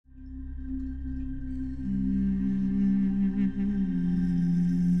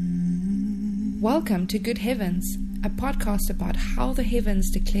Welcome to Good Heavens, a podcast about how the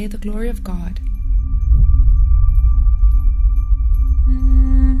heavens declare the glory of God.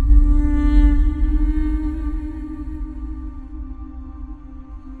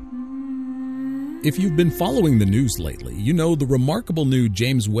 If you've been following the news lately, you know the remarkable new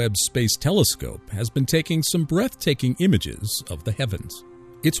James Webb Space Telescope has been taking some breathtaking images of the heavens.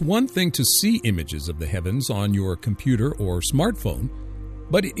 It's one thing to see images of the heavens on your computer or smartphone,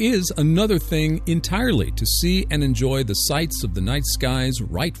 but it is another thing entirely to see and enjoy the sights of the night skies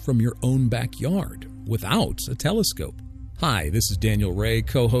right from your own backyard without a telescope. Hi, this is Daniel Ray,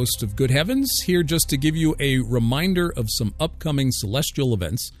 co-host of Good Heavens, here just to give you a reminder of some upcoming celestial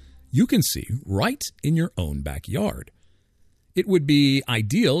events you can see right in your own backyard. It would be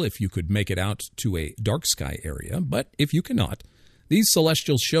ideal if you could make it out to a dark sky area, but if you cannot, these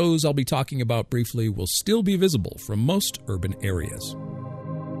celestial shows I'll be talking about briefly will still be visible from most urban areas.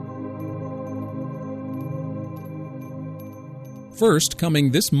 First,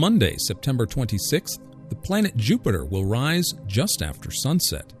 coming this Monday, September 26th, the planet Jupiter will rise just after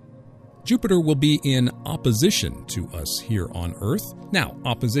sunset. Jupiter will be in opposition to us here on Earth. Now,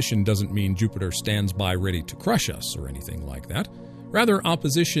 opposition doesn't mean Jupiter stands by ready to crush us or anything like that. Rather,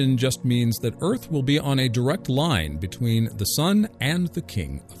 opposition just means that Earth will be on a direct line between the Sun and the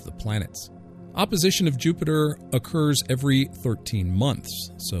king of the planets. Opposition of Jupiter occurs every 13 months,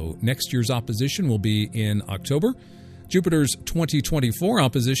 so next year's opposition will be in October. Jupiter's 2024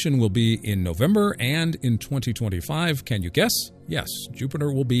 opposition will be in November, and in 2025, can you guess? Yes,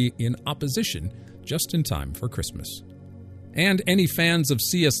 Jupiter will be in opposition just in time for Christmas. And any fans of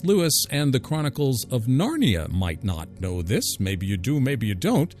C.S. Lewis and the Chronicles of Narnia might not know this. Maybe you do, maybe you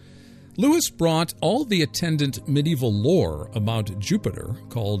don't. Lewis brought all the attendant medieval lore about Jupiter,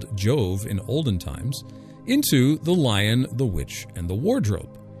 called Jove in olden times, into The Lion, the Witch, and the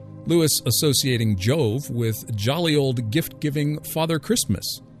Wardrobe. Lewis associating Jove with jolly old gift-giving Father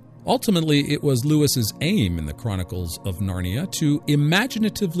Christmas. Ultimately, it was Lewis's aim in the Chronicles of Narnia to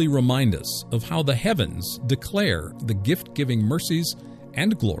imaginatively remind us of how the heavens declare the gift-giving mercies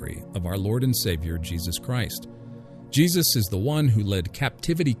and glory of our Lord and Savior, Jesus Christ. Jesus is the one who led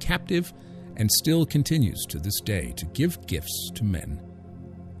captivity captive and still continues to this day to give gifts to men.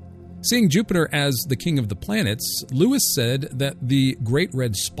 Seeing Jupiter as the king of the planets, Lewis said that the great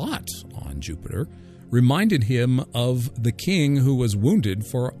red spot on Jupiter reminded him of the king who was wounded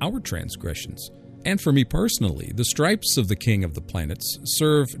for our transgressions. And for me personally, the stripes of the king of the planets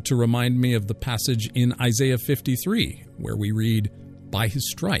serve to remind me of the passage in Isaiah 53, where we read, "By his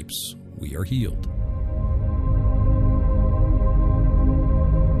stripes we are healed."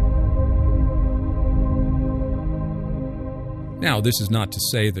 Now, this is not to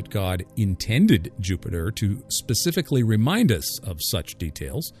say that God intended Jupiter to specifically remind us of such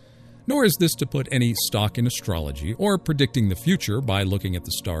details, nor is this to put any stock in astrology or predicting the future by looking at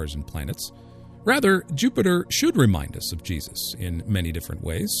the stars and planets. Rather, Jupiter should remind us of Jesus in many different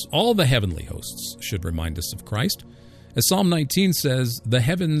ways. All the heavenly hosts should remind us of Christ. As Psalm 19 says, "The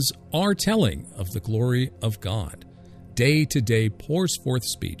heavens are telling of the glory of God. Day to day pours forth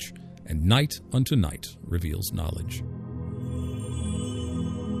speech, and night unto night reveals knowledge."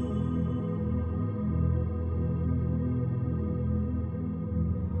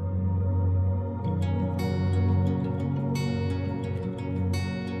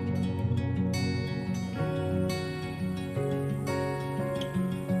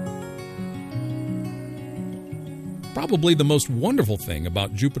 Probably the most wonderful thing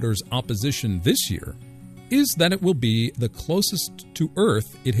about Jupiter's opposition this year is that it will be the closest to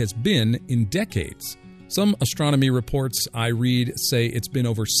Earth it has been in decades. Some astronomy reports I read say it's been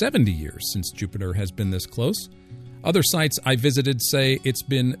over 70 years since Jupiter has been this close. Other sites I visited say it's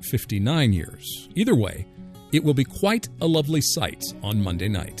been 59 years. Either way, it will be quite a lovely sight on Monday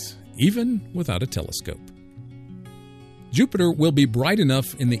night, even without a telescope. Jupiter will be bright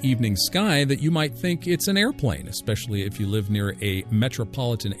enough in the evening sky that you might think it's an airplane, especially if you live near a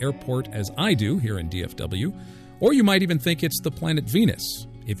metropolitan airport as I do here in DFW, or you might even think it's the planet Venus.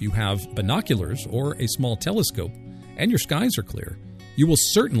 If you have binoculars or a small telescope and your skies are clear, you will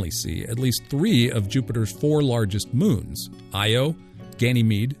certainly see at least 3 of Jupiter's 4 largest moons, Io,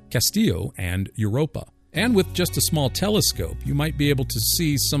 Ganymede, Castillo, and Europa. And with just a small telescope, you might be able to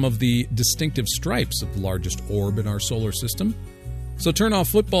see some of the distinctive stripes of the largest orb in our solar system. So turn off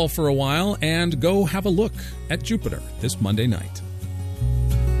football for a while and go have a look at Jupiter this Monday night.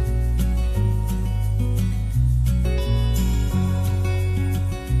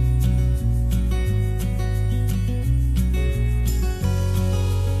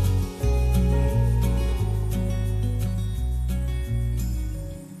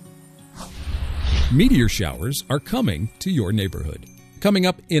 Meteor showers are coming to your neighborhood. Coming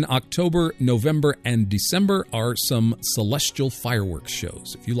up in October, November, and December are some celestial fireworks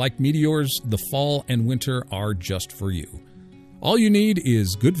shows. If you like meteors, the fall and winter are just for you. All you need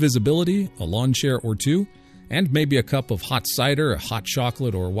is good visibility, a lawn chair or two, and maybe a cup of hot cider, a hot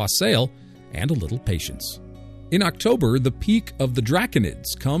chocolate, or wassail, and a little patience. In October, the peak of the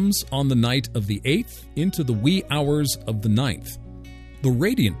Draconids comes on the night of the 8th into the wee hours of the 9th. The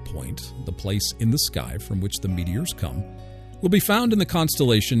radiant point, the place in the sky from which the meteors come, will be found in the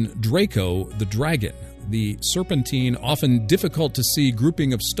constellation Draco the Dragon, the serpentine, often difficult-to-see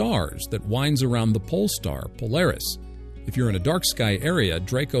grouping of stars that winds around the pole star Polaris. If you're in a dark sky area,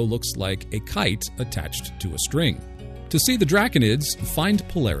 Draco looks like a kite attached to a string. To see the Draconids, find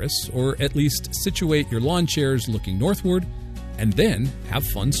Polaris, or at least situate your lawn chairs looking northward, and then have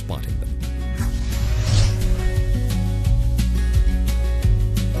fun spotting them.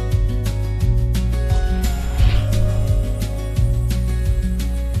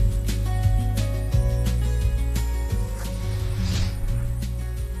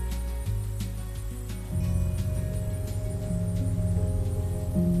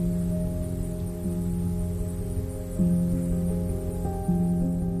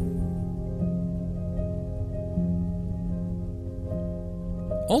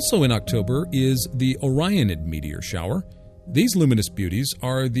 Also in October is the Orionid meteor shower. These luminous beauties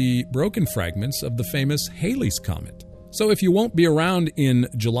are the broken fragments of the famous Halley's Comet. So if you won't be around in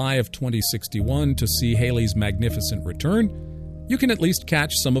July of 2061 to see Halley's magnificent return, you can at least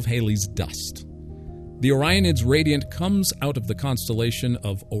catch some of Halley's dust. The Orionid's radiant comes out of the constellation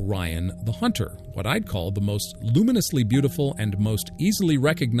of Orion the Hunter, what I'd call the most luminously beautiful and most easily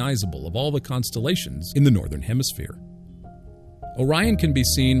recognizable of all the constellations in the Northern Hemisphere. Orion can be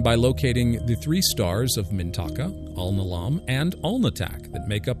seen by locating the three stars of Mintaka, Alnilam, and Alnitak that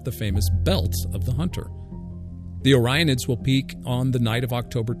make up the famous belt of the Hunter. The Orionids will peak on the night of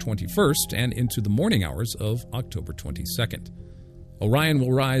October 21st and into the morning hours of October 22nd. Orion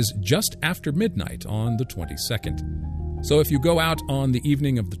will rise just after midnight on the 22nd. So if you go out on the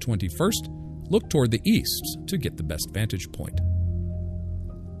evening of the 21st, look toward the east to get the best vantage point.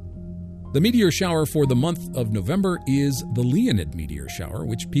 The meteor shower for the month of November is the Leonid meteor shower,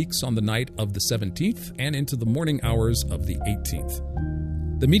 which peaks on the night of the 17th and into the morning hours of the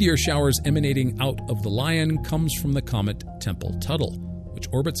 18th. The meteor showers emanating out of the Lion comes from the comet Tempel-Tuttle, which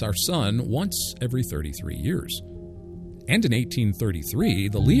orbits our sun once every 33 years. And in 1833,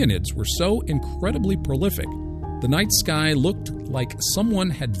 the Leonids were so incredibly prolific, the night sky looked like someone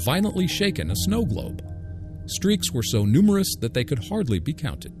had violently shaken a snow globe. Streaks were so numerous that they could hardly be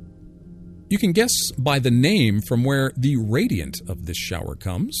counted. You can guess by the name from where the radiant of this shower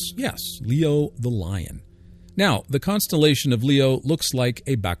comes. Yes, Leo the Lion. Now, the constellation of Leo looks like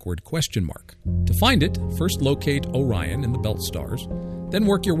a backward question mark. To find it, first locate Orion in the belt stars, then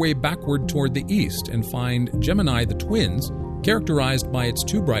work your way backward toward the east and find Gemini the Twins, characterized by its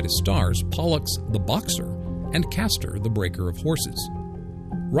two brightest stars, Pollux the Boxer and Castor the Breaker of Horses.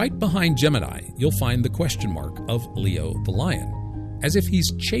 Right behind Gemini, you'll find the question mark of Leo the Lion, as if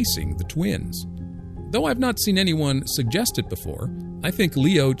he's chasing the twins. Though I've not seen anyone suggest it before, I think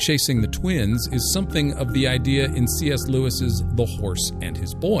Leo chasing the twins is something of the idea in C.S. Lewis's The Horse and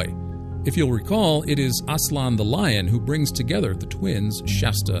His Boy. If you'll recall, it is Aslan the lion who brings together the twins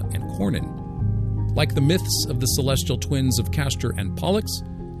Shasta and Cornyn. Like the myths of the celestial twins of Castor and Pollux,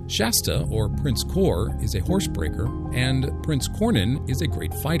 Shasta, or Prince Kor, is a horsebreaker, and Prince Cornyn is a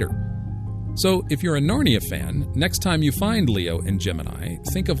great fighter. So, if you're a Narnia fan, next time you find Leo and Gemini,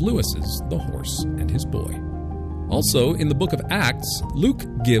 think of Lewis's The Horse and His Boy. Also, in the book of Acts, Luke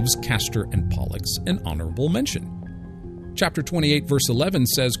gives Castor and Pollux an honorable mention. Chapter 28, verse 11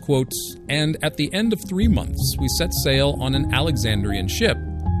 says, quote, "And at the end of 3 months we set sail on an Alexandrian ship,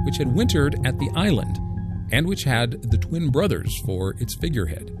 which had wintered at the island, and which had the twin brothers for its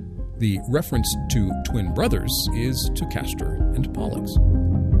figurehead." The reference to twin brothers is to Castor and Pollux.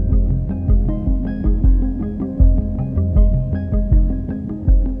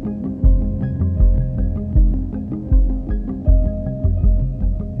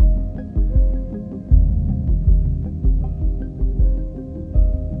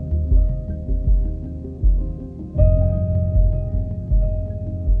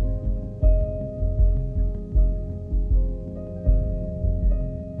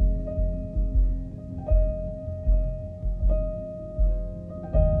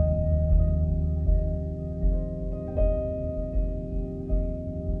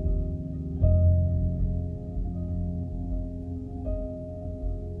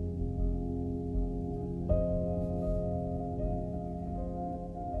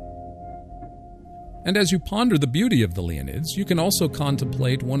 And as you ponder the beauty of the Leonids, you can also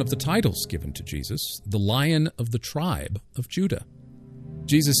contemplate one of the titles given to Jesus, the Lion of the tribe of Judah.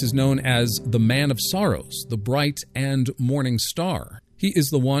 Jesus is known as the Man of Sorrows, the bright and morning star. He is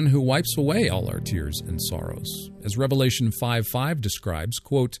the one who wipes away all our tears and sorrows. As Revelation 5:5 describes,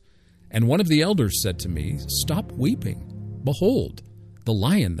 quote, "And one of the elders said to me, 'Stop weeping. Behold, the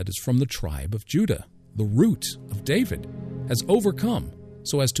Lion that is from the tribe of Judah, the root of David, has overcome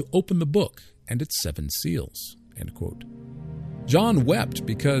so as to open the book and its 7 seals.'" End quote. John wept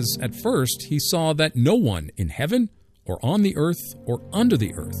because at first he saw that no one in heaven or on the earth or under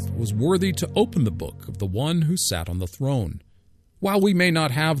the earth was worthy to open the book of the one who sat on the throne. While we may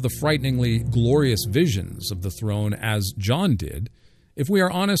not have the frighteningly glorious visions of the throne as John did, if we are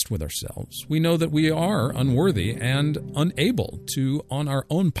honest with ourselves, we know that we are unworthy and unable to, on our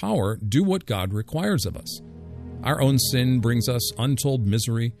own power, do what God requires of us. Our own sin brings us untold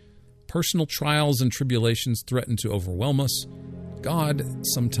misery. Personal trials and tribulations threaten to overwhelm us. God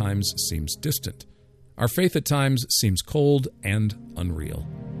sometimes seems distant. Our faith at times seems cold and unreal.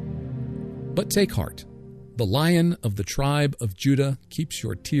 But take heart. The Lion of the tribe of Judah keeps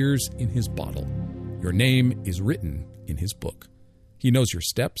your tears in his bottle. Your name is written in his book. He knows your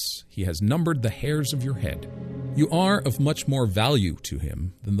steps. He has numbered the hairs of your head. You are of much more value to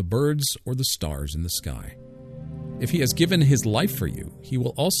him than the birds or the stars in the sky. If he has given his life for you, he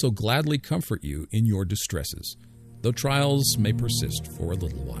will also gladly comfort you in your distresses, though trials may persist for a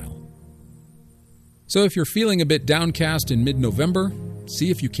little while. So if you're feeling a bit downcast in mid-November,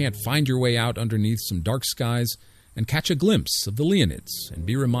 see if you can't find your way out underneath some dark skies and catch a glimpse of the Leonids and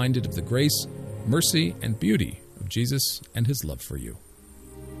be reminded of the grace, mercy, and beauty of Jesus and his love for you.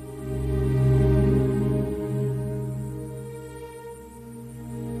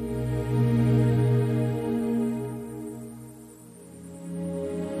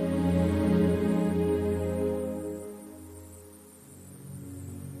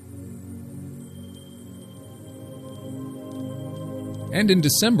 And in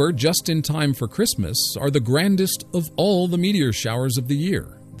December, just in time for Christmas, are the grandest of all the meteor showers of the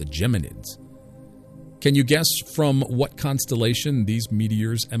year, the Geminids. Can you guess from what constellation these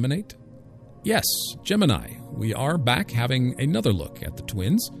meteors emanate? Yes, Gemini. We are back having another look at the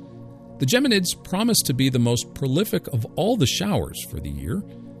twins. The Geminids promise to be the most prolific of all the showers for the year.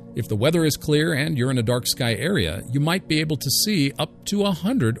 If the weather is clear and you're in a dark sky area, you might be able to see up to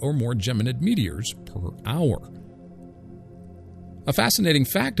 100 or more Geminid meteors per hour. A fascinating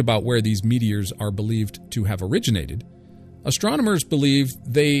fact about where these meteors are believed to have originated: astronomers believe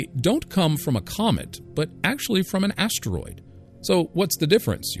they don't come from a comet, but actually from an asteroid. So what's the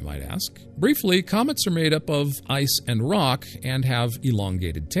difference, you might ask? Briefly, comets are made up of ice and rock and have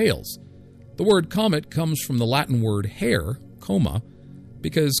elongated tails. The word comet comes from the Latin word hair, coma,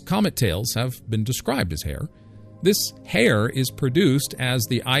 because comet tails have been described as hair. This hair is produced as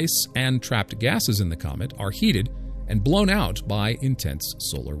the ice and trapped gases in the comet are heated and blown out by intense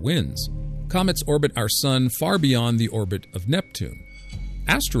solar winds. Comets orbit our sun far beyond the orbit of Neptune.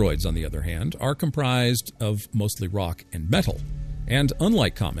 Asteroids, on the other hand, are comprised of mostly rock and metal, and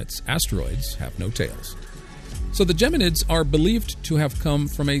unlike comets, asteroids have no tails. So the Geminids are believed to have come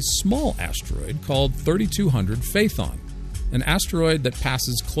from a small asteroid called 3200 Phaethon, an asteroid that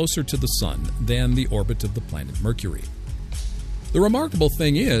passes closer to the sun than the orbit of the planet Mercury. The remarkable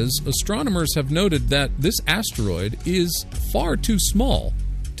thing is, astronomers have noted that this asteroid is far too small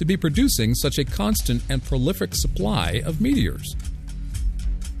to be producing such a constant and prolific supply of meteors.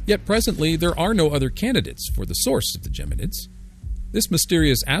 Yet presently, there are no other candidates for the source of the Geminids. This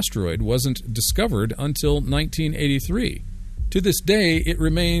mysterious asteroid wasn't discovered until 1983. To this day, it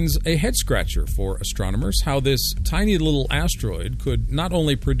remains a head-scratcher for astronomers how this tiny little asteroid could not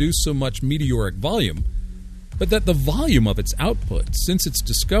only produce so much meteoric volume, but that the volume of its output since its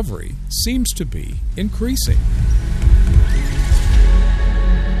discovery seems to be increasing.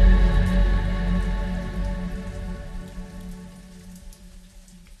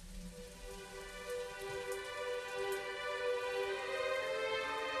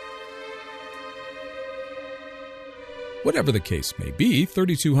 Whatever the case may be,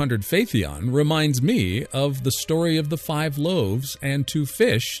 3200 Phaethon reminds me of the story of the 5 loaves and 2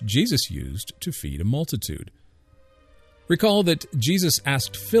 fish Jesus used to feed a multitude. Recall that Jesus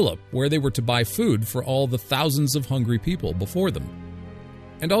asked Philip where they were to buy food for all the thousands of hungry people before them.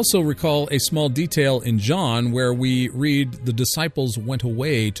 And also recall a small detail in John where we read the disciples went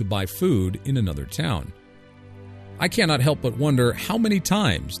away to buy food in another town. I cannot help but wonder how many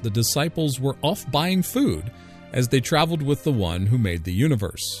times the disciples were off buying food as they traveled with the one who made the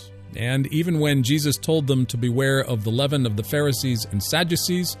universe. And even when Jesus told them to beware of the leaven of the Pharisees and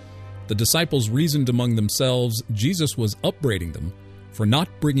Sadducees, The disciples reasoned among themselves Jesus was upbraiding them for not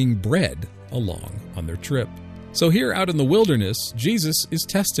bringing bread along on their trip. So here out in the wilderness, Jesus is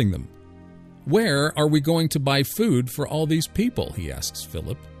testing them. Where are we going to buy food for all these people, he asks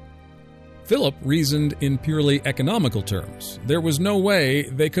Philip. Philip reasoned in purely economical terms. There was no way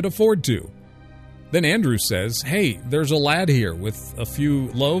they could afford to. Then Andrew says, hey, there's a lad here with a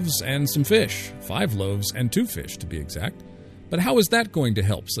few loaves and some fish, 5 loaves and 2 fish to be exact. But how is that going to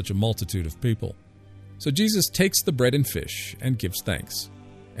help such a multitude of people? So Jesus takes the bread and fish and gives thanks.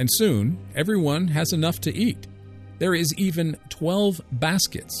 And soon, everyone has enough to eat. There is even 12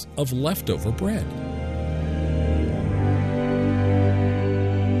 baskets of leftover bread.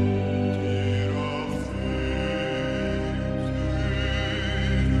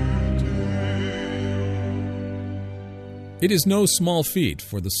 It is no small feat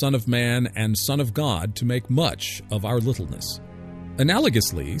for the Son of Man and Son of God to make much of our littleness.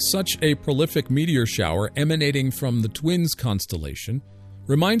 Analogously, such a prolific meteor shower emanating from the Twins constellation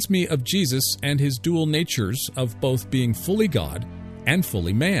reminds me of Jesus and his dual natures of both being fully God and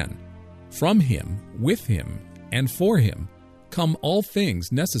fully man. From him, with him, and for him come all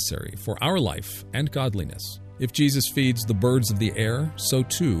things necessary for our life and godliness. If Jesus feeds the birds of the air, so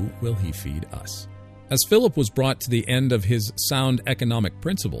too will he feed us. As Philip was brought to the end of his sound economic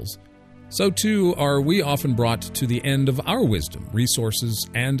principles, so too are we often brought to the end of our wisdom, resources,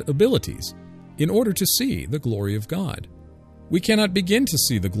 and abilities in order to see the glory of God. We cannot begin to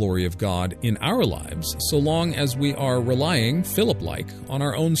see the glory of God in our lives so long as we are relying, Philip-like, on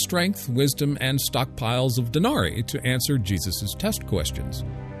our own strength, wisdom, and stockpiles of denarii to answer Jesus' test questions.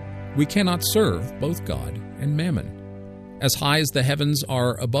 We cannot serve both God and mammon. As high as the heavens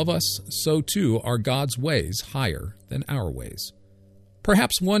are above us, so too are God's ways higher than our ways.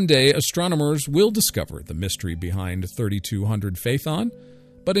 Perhaps one day astronomers will discover the mystery behind 3200 Phaethon,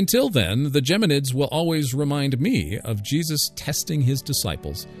 but until then, the Geminids will always remind me of Jesus testing his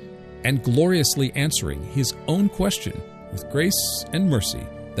disciples and gloriously answering his own question with grace and mercy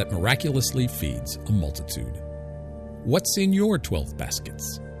that miraculously feeds a multitude. What's in your 12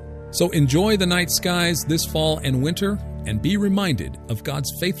 baskets? So enjoy the night skies this fall and winter, and be reminded of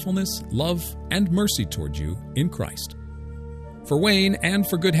God's faithfulness, love, and mercy toward you in Christ. For Wayne and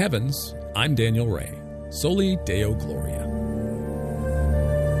for Good Heavens, I'm Daniel Ray. Soli Deo Gloria.